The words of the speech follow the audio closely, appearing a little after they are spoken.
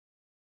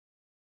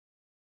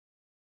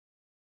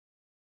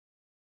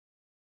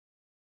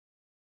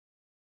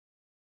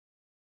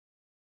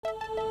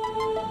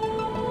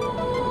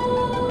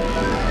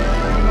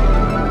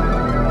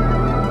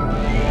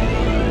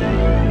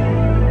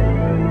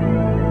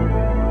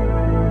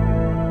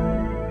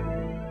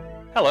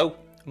Hello,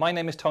 my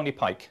name is Tony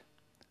Pike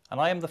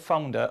and I am the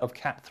founder of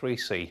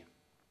Cat3C.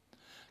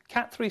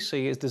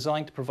 Cat3C is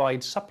designed to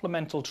provide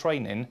supplemental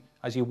training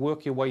as you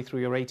work your way through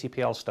your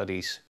ATPL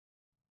studies.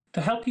 To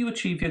help you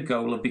achieve your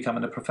goal of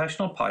becoming a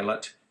professional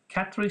pilot,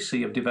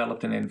 Cat3C have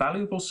developed an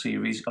invaluable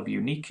series of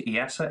unique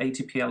EASA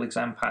ATPL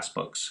exam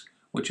passbooks,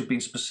 which have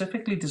been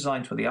specifically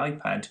designed for the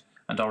iPad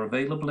and are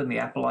available in the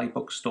Apple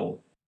iBook store.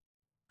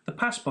 The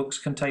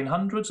passbooks contain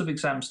hundreds of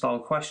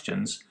exam-style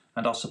questions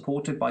and are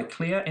supported by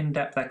clear,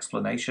 in-depth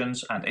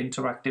explanations and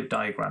interactive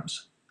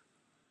diagrams.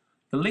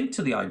 The link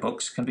to the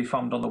iBooks can be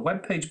found on the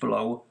webpage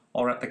below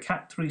or at the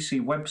Cat3C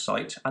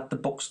website at the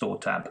Bookstore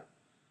tab.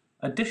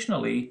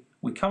 Additionally,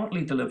 we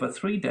currently deliver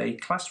 3-day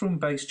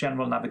classroom-based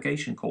general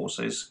navigation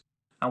courses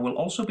and will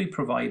also be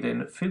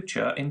providing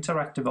future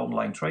interactive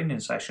online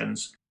training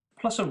sessions,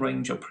 plus a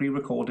range of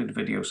pre-recorded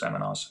video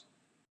seminars.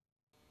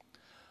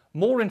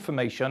 More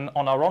information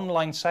on our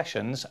online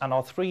sessions and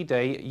our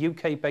 3-day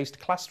UK-based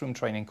classroom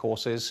training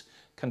courses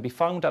can be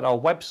found at our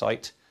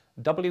website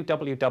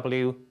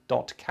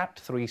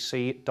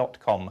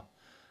www.cat3c.com.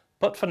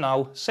 But for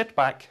now, sit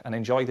back and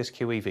enjoy this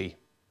QEV.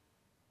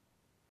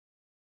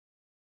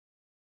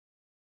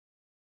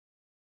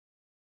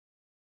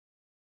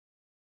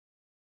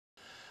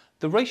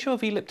 The ratio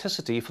of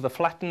ellipticity for the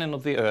flattening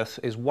of the Earth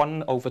is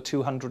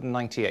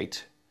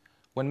 1/298.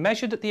 When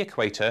measured at the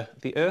equator,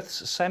 the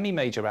Earth's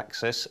semi-major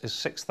axis is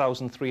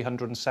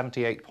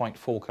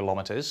 6,378.4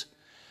 kilometres.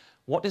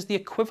 What is the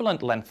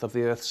equivalent length of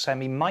the Earth's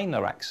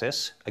semi-minor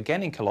axis,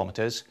 again in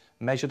kilometres,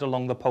 measured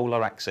along the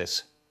polar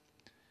axis?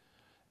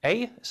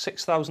 A,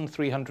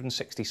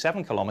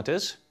 6,367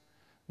 kilometres,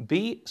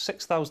 B,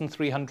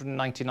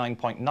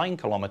 6,399.9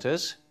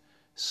 kilometres,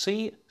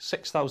 C,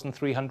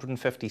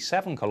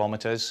 6,357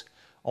 kilometres,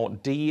 or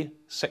D,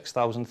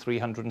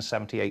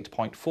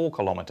 6,378.4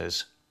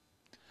 kilometres.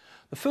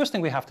 The first thing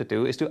we have to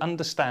do is to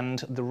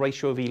understand the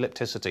ratio of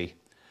ellipticity.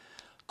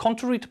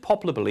 Contrary to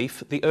popular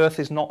belief, the Earth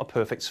is not a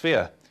perfect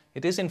sphere.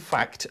 It is in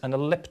fact an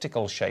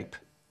elliptical shape,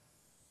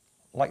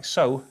 like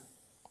so,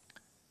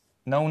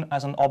 known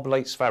as an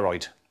oblate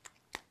spheroid.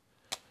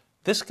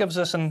 This gives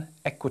us an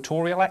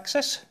equatorial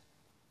axis,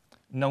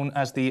 known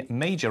as the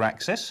major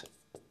axis,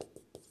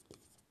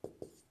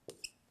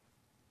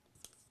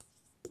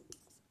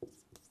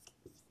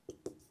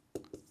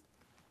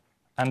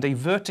 and a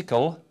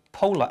vertical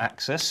polar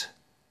axis,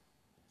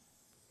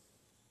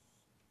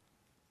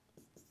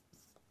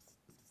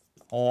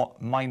 or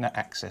minor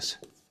axis.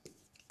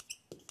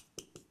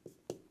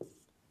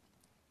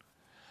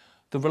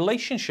 The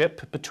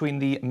relationship between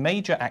the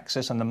major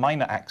axis and the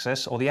minor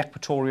axis, or the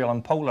equatorial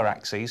and polar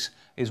axes,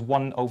 is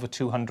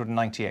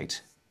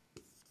 1/298.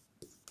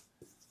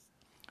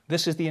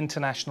 This is the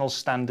international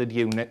standard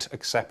unit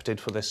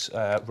accepted for this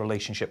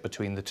relationship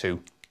between the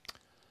two.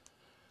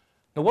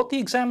 Now, what the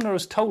examiner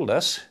has told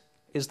us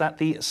is that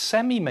the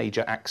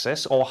semi-major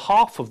axis, or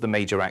half of the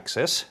major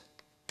axis,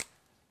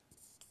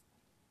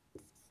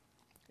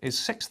 is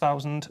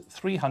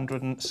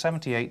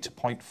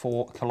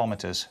 6,378.4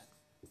 kilometres.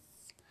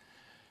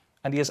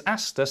 And he has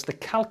asked us to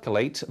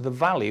calculate the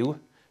value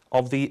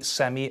of the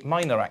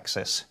semi-minor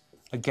axis,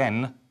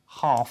 again,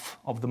 half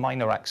of the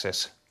minor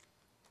axis.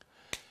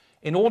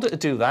 In order to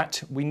do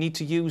that, we need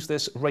to use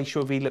this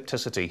ratio of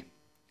ellipticity.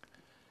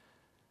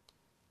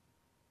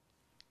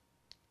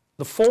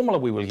 The formula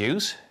we will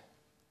use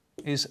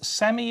is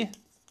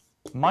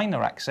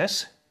semi-minor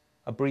axis,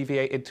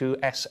 abbreviated to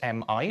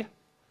SMI,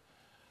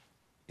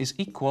 is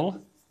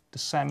equal to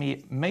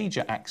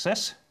semi-major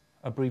axis,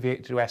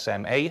 abbreviated to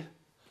SMA,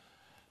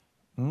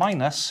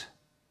 minus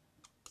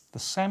the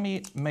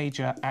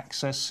semi-major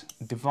axis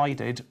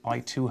divided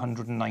by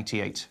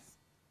 298.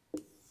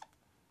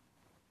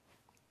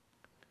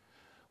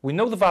 We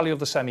know the value of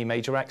the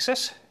semi-major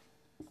axis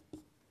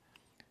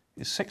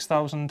is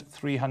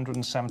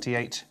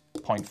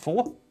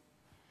 6,378.4.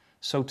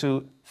 So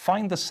to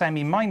find the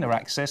semi-minor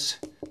axis,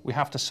 we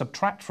have to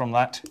subtract from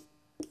that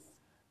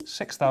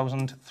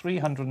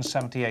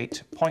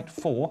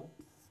 6,378.4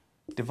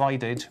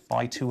 divided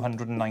by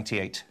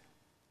 298.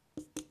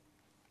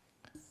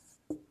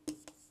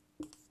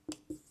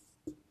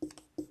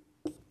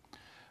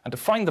 And to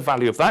find the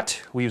value of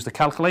that, we use the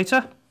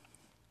calculator,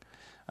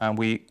 and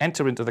we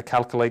enter into the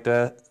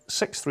calculator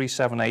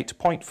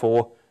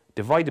 6378.4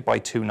 divided by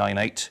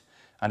 298,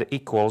 and it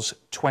equals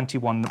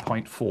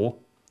 21.4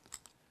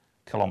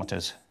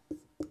 kilometres.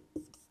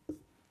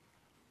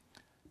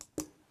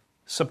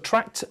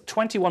 Subtract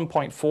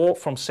 21.4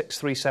 from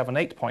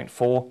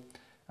 6378.4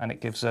 and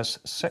it gives us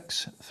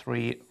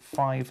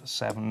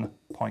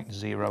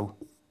 6357.0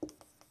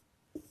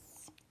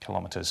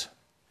 kilometres.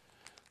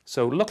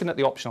 So looking at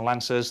the optional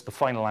answers, the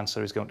final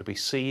answer is going to be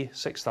C,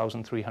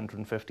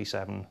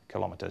 6,357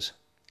 kilometres.